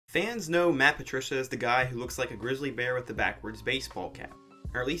Fans know Matt Patricia as the guy who looks like a grizzly bear with a backwards baseball cap.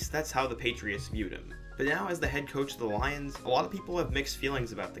 Or at least that's how the Patriots viewed him. But now as the head coach of the Lions, a lot of people have mixed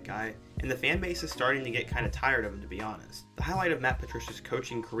feelings about the guy, and the fan base is starting to get kind of tired of him, to be honest. The highlight of Matt Patricia's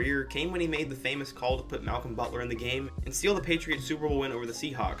coaching career came when he made the famous call to put Malcolm Butler in the game and steal the Patriots Super Bowl win over the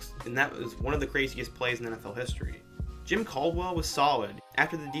Seahawks, and that was one of the craziest plays in NFL history. Jim Caldwell was solid.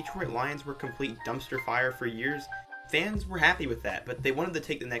 After the Detroit Lions were complete dumpster fire for years, fans were happy with that, but they wanted to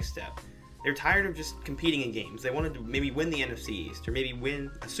take the next step. They're tired of just competing in games. They wanted to maybe win the NFC East or maybe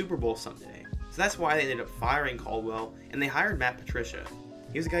win a Super Bowl someday. So that's why they ended up firing Caldwell, and they hired Matt Patricia.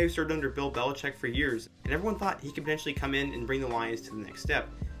 He was a guy who served under Bill Belichick for years, and everyone thought he could potentially come in and bring the Lions to the next step,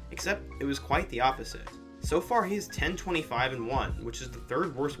 except it was quite the opposite. So far, he is 10-25-1, which is the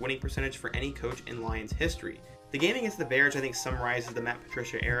third worst winning percentage for any coach in Lions history. The game against the Bears, I think, summarizes the Matt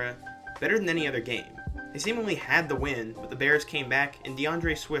Patricia era better than any other game. They seemingly had the win, but the Bears came back, and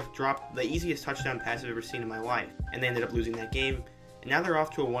DeAndre Swift dropped the easiest touchdown pass I've ever seen in my life, and they ended up losing that game. And now they're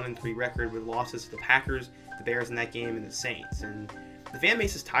off to a 1-3 record with losses to the Packers, the Bears in that game, and the Saints. And the fan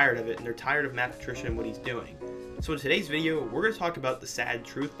base is tired of it, and they're tired of Matt Patricia and what he's doing. So in today's video, we're going to talk about the sad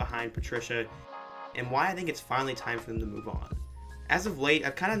truth behind Patricia and why I think it's finally time for them to move on. As of late,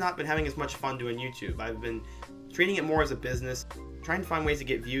 I've kind of not been having as much fun doing YouTube. I've been treating it more as a business, trying to find ways to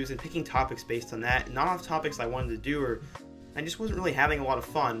get views and picking topics based on that, not off topics I wanted to do, or I just wasn't really having a lot of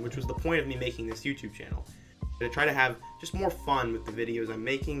fun, which was the point of me making this YouTube channel. To try to have just more fun with the videos I'm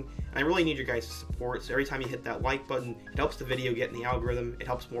making, and I really need your guys' support, so every time you hit that like button, it helps the video get in the algorithm, it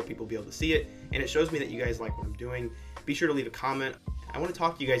helps more people be able to see it, and it shows me that you guys like what I'm doing. Be sure to leave a comment. I want to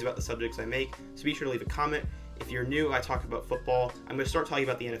talk to you guys about the subjects I make, so be sure to leave a comment. If you're new, I talk about football. I'm going to start talking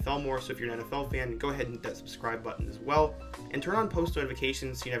about the NFL more, so if you're an NFL fan, go ahead and hit that subscribe button as well, and turn on post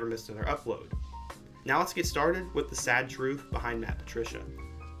notifications so you never miss another upload. Now let's get started with the sad truth behind Matt Patricia.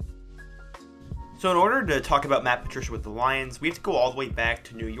 So in order to talk about Matt Patricia with the Lions, we have to go all the way back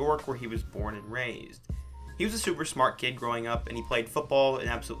to New York, where he was born and raised. He was a super smart kid growing up, and he played football and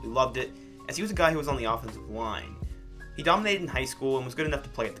absolutely loved it, as he was a guy who was on the offensive line. He dominated in high school and was good enough to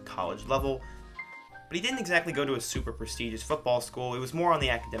play at the college level, but he didn't exactly go to a super prestigious football school. It was more on the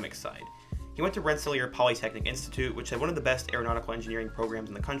academic side. He went to Rensselaer Polytechnic Institute, which had one of the best aeronautical engineering programs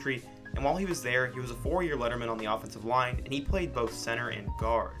in the country, and while he was there, he was a 4-year letterman on the offensive line, and he played both center and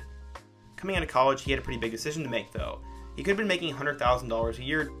guard. Coming out of college, he had a pretty big decision to make, though. He could have been making $100,000 a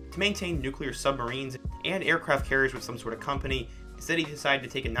year to maintain nuclear submarines and aircraft carriers with some sort of company. Instead, he decided to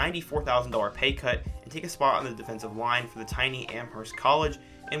take a $94,000 pay cut and take a spot on the defensive line for the tiny Amherst College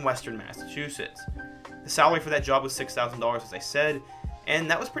in western Massachusetts. The salary for that job was $6,000, as I said, and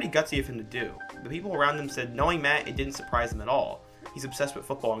that was pretty gutsy of him to do. The people around him said knowing Matt, it didn't surprise him at all. He's obsessed with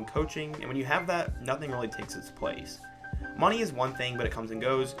football and coaching, and when you have that, nothing really takes its place. Money is one thing, but it comes and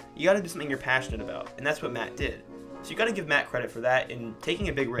goes. You gotta do something you're passionate about, and that's what Matt did. So you gotta give Matt credit for that in taking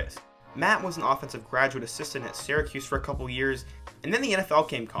a big risk. Matt was an offensive graduate assistant at Syracuse for a couple years, and then the NFL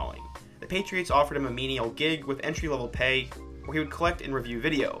came calling. The Patriots offered him a menial gig with entry-level pay, where he would collect and review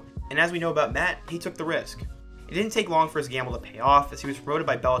video. And as we know about Matt, he took the risk. It didn't take long for his gamble to pay off, as he was promoted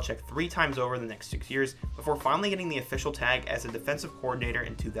by Belichick 3 times over in the next 6 years, before finally getting the official tag as a defensive coordinator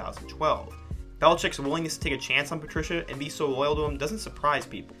in 2012. Belichick's willingness to take a chance on Patricia and be so loyal to him doesn't surprise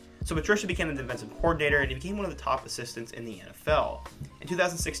people. So Patricia became the defensive coordinator, and he became one of the top assistants in the NFL. In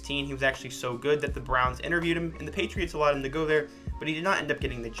 2016, he was actually so good that the Browns interviewed him, and the Patriots allowed him to go there, but he did not end up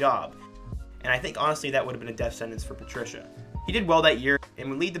getting the job. And I think honestly that would have been a death sentence for Patricia. He did well that year and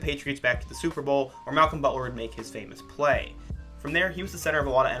would lead the Patriots back to the Super Bowl, where Malcolm Butler would make his famous play. From there, he was the center of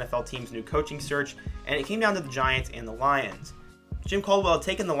a lot of NFL teams' new coaching search, and it came down to the Giants and the Lions. Jim Caldwell had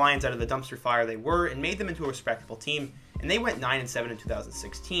taken the Lions out of the dumpster fire they were and made them into a respectable team, and they went 9-7 in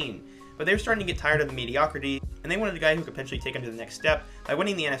 2016. But they were starting to get tired of the mediocrity, and they wanted a guy who could potentially take them to the next step by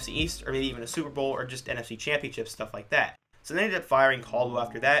winning the NFC East, or maybe even a Super Bowl, or just NFC championships, stuff like that. So they ended up firing Caldwell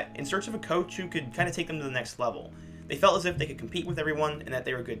after that, in search of a coach who could kind of take them to the next level. They felt as if they could compete with everyone and that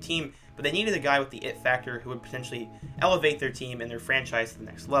they were a good team, but they needed a guy with the it factor who would potentially elevate their team and their franchise to the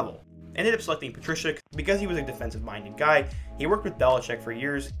next level. They ended up selecting Patricia because he was a defensive-minded guy. He worked with Belichick for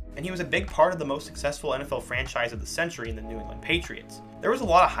years, and he was a big part of the most successful NFL franchise of the century in the New England Patriots. There was a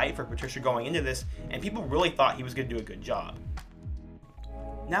lot of hype for Patricia going into this, and people really thought he was going to do a good job.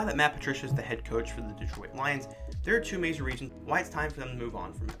 Now that Matt Patricia is the head coach for the Detroit Lions, there are 2 major reasons why it's time for them to move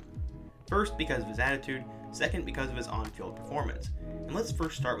on from him. First, because of his attitude. Second, because of his on-field performance. And let's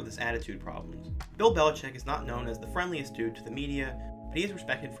first start with his attitude problems. Bill Belichick is not known as the friendliest dude to the media, but he is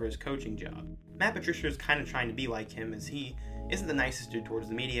respected for his coaching job. Matt Patricia is kind of trying to be like him, as he isn't the nicest dude towards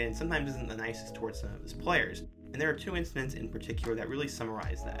the media and sometimes isn't the nicest towards some of his players. and there are two incidents in particular that really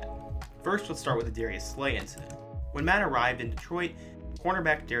summarize that. First, let's start with the Darius Slay incident. When Matt arrived in Detroit,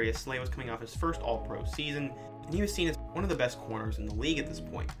 cornerback Darius Slay was coming off his first All-Pro season, and he was seen as one of the best corners in the league at this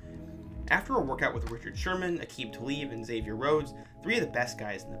point. After a workout with Richard Sherman, Aqib Talib, and Xavier Rhodes, three of the best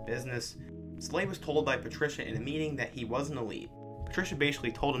guys in the business, Slay was told by Patricia in a meeting that he wasn't elite. Patricia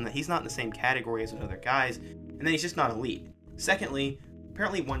basically told him that he's not in the same category as other guys, and that he's just not elite. Secondly,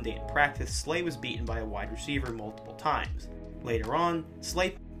 apparently one day in practice, Slay was beaten by a wide receiver multiple times. Later on,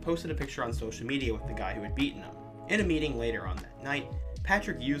 Slay posted a picture on social media with the guy who had beaten him. In a meeting later on that night,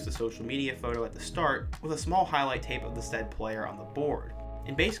 Patrick used the social media photo at the start with a small highlight tape of the said player on the board,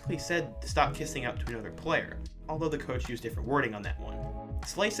 and basically said to stop kissing up to another player, although the coach used different wording on that one.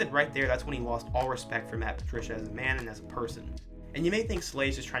 Slay said right there that's when he lost all respect for Matt Patricia as a man and as a person. And you may think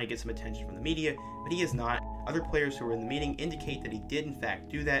Slay's just trying to get some attention from the media, but he is not. Other players who were in the meeting indicate that he did in fact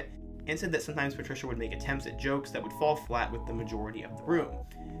do that, and said that sometimes Patricia would make attempts at jokes that would fall flat with the majority of the room.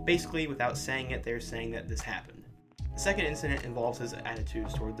 Basically, without saying it, they're saying that this happened. The second incident involves his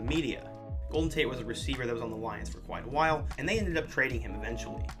attitudes toward the media. Golden Tate was a receiver that was on the Lions for quite a while, and they ended up trading him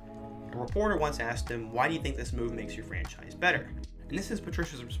eventually. A reporter once asked him, "Why do you think this move makes your franchise better?" And this is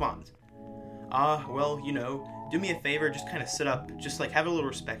Patricia's response. Well, you know, do me a favor, just kind of sit up, just like have a little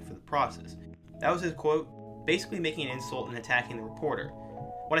respect for the process." That was his quote, basically making an insult and attacking the reporter.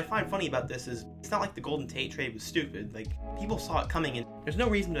 What I find funny about this is, it's not like the Golden Tate trade was stupid, like, people saw it coming and there's no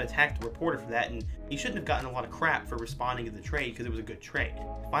reason to attack the reporter for that, and he shouldn't have gotten a lot of crap for responding to the trade because it was a good trade.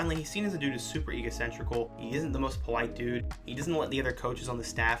 Finally, he's seen as a dude who's super egocentrical, he isn't the most polite dude, he doesn't let the other coaches on the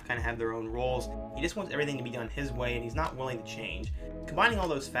staff kind of have their own roles, he just wants everything to be done his way and he's not willing to change. Combining all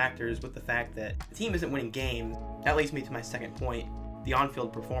those factors with the fact that the team isn't winning games, that leads me to my second point, the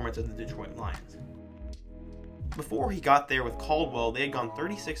on-field performance of the Detroit Lions. Before he got there with Caldwell, they had gone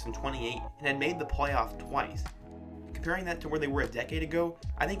 36-28 and had made the playoff twice. Comparing that to where they were a decade ago,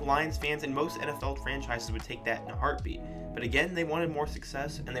 I think Lions fans and most NFL franchises would take that in a heartbeat. But again, they wanted more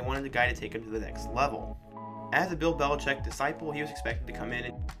success and they wanted a guy to take them to the next level. As a Bill Belichick disciple, he was expected to come in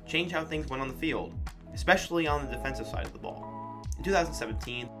and change how things went on the field, especially on the defensive side of the ball. In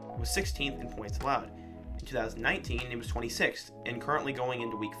 2017, it was 16th in points allowed. In 2019, it was 26th, and currently going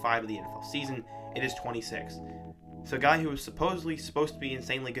into week 5 of the NFL season, it is 26th. So a guy who was supposed to be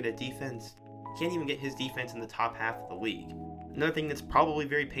insanely good at defense can't even get his defense in the top half of the league. Another thing that's probably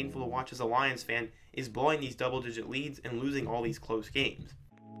very painful to watch as a Lions fan is blowing these double-digit leads and losing all these close games.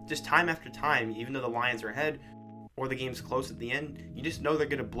 Just time after time, even though the Lions are ahead, or the game's close at the end, you just know they're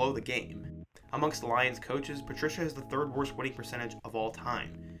going to blow the game. Amongst the Lions coaches, Patricia has the third worst winning percentage of all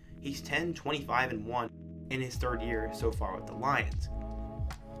time. He's 10-25-1 in his third year so far with the Lions.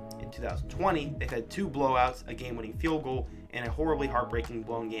 In 2020, they've had 2 blowouts, a game-winning field goal, and a horribly heartbreaking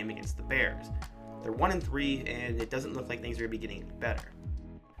blown game against the Bears. They're 1-3, and it doesn't look like things are going to be getting any better.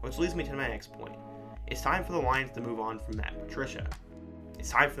 Which leads me to my next point. It's time for the Lions to move on from Matt Patricia. It's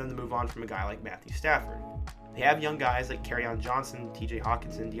time for them to move on from a guy like Matthew Stafford. They have young guys like Kerryon Johnson, TJ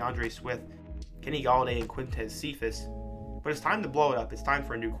Hawkinson, DeAndre Swift, Kenny Galladay, and Quintez Cephas. But it's time to blow it up. It's time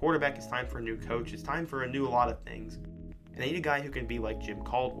for a new quarterback. It's time for a new coach. It's time for a lot of things. And they need a guy who can be like Jim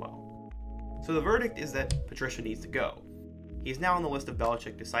Caldwell. So the verdict is that Patricia needs to go. He's now on the list of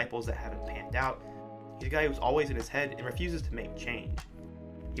Belichick disciples that haven't panned out. He's a guy who's always in his head and refuses to make change.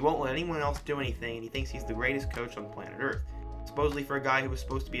 He won't let anyone else do anything, and he thinks he's the greatest coach on planet Earth. Supposedly for a guy who was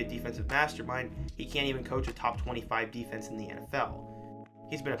supposed to be a defensive mastermind, he can't even coach a top 25 defense in the NFL.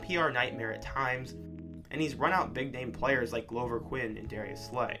 He's been a PR nightmare at times, and he's run out big-name players like Glover Quinn and Darius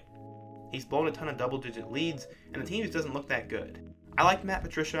Slay. He's blown a ton of double-digit leads, and the team just doesn't look that good. I liked Matt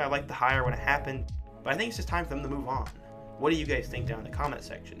Patricia, I liked the hire when it happened, but I think it's just time for them to move on. What do you guys think down in the comment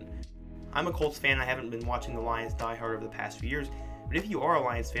section? I'm a Colts fan, I haven't been watching the Lions die hard over the past few years, but if you are a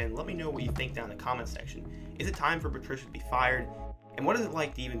Lions fan, let me know what you think down in the comment section. Is it time for Patricia to be fired? And what is it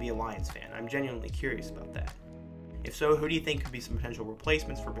like to even be a Lions fan? I'm genuinely curious about that. If so, who do you think could be some potential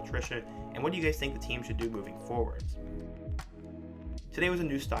replacements for Patricia, and what do you guys think the team should do moving forwards? Today was a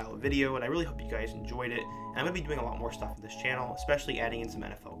new style of video, and I really hope you guys enjoyed it, and I'm going to be doing a lot more stuff on this channel, especially adding in some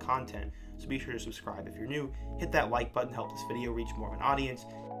NFL content, so be sure to subscribe if you're new, hit that like button to help this video reach more of an audience,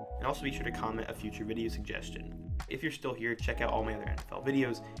 and also be sure to comment a future video suggestion. If you're still here, check out all my other NFL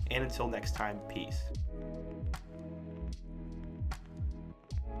videos, and until next time, peace.